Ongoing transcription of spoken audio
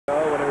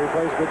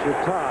boys, but you're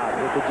Todd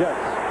with the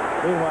Jets.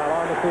 Meanwhile,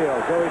 on the field,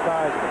 Joey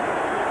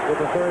Theismann with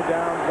the third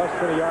down, less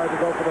than a yard to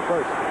go for the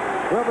first.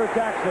 Wilbur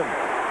Jackson.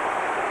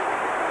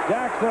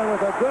 Jackson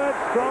with a good,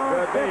 strong,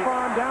 stiff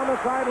arm down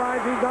the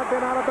sidelines. He's not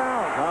been out of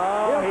bounds.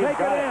 Oh, He'll take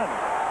it in.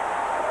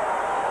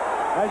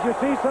 As you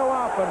see so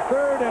often,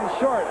 third and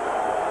short.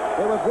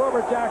 It was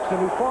Wilbur Jackson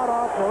who fought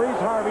off Maurice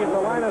Harvey at the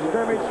line of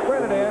scrimmage,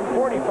 sprinted in,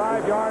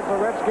 45 yards. The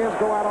Redskins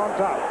go out on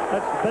top.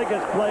 That's the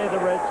biggest play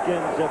the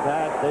Redskins have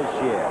had this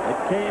year. It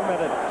came at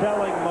a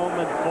telling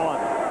moment for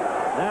them.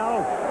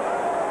 Now,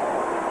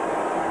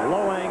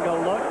 low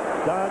angle look.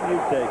 Don, you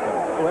take him.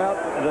 Well,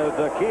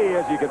 the key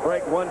is you can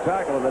break one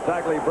tackle, and the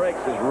tackle he breaks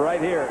is right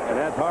here, and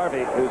that's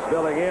Harvey, who's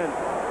filling in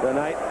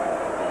tonight.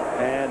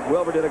 And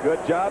Wilbur did a good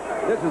job.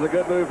 This is a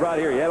good move right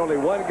here. He had only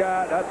one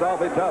guy. That's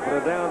awfully tough in a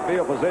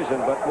downfield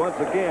position. But once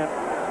again,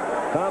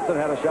 Thompson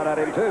had a shot at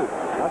him, too.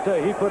 I'll tell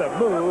you, he put a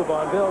move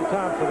on Bill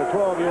Thompson, a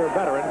 12-year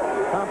veteran.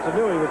 Thompson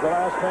knew he was the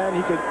last man.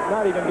 He could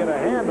not even get a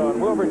hand on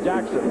Wilbur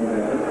Jackson.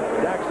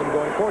 Jackson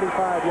going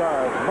 45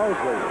 yards.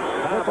 Mosley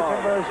with the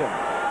conversion.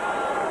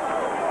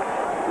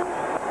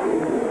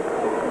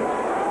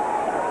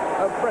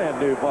 A brand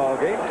new ball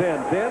game,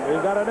 10-10.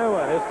 We've got a new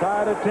one. It's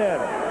tied at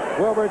 10.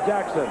 Wilbur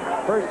Jackson,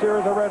 first year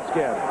as a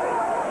Redskin,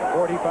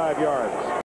 45 yards.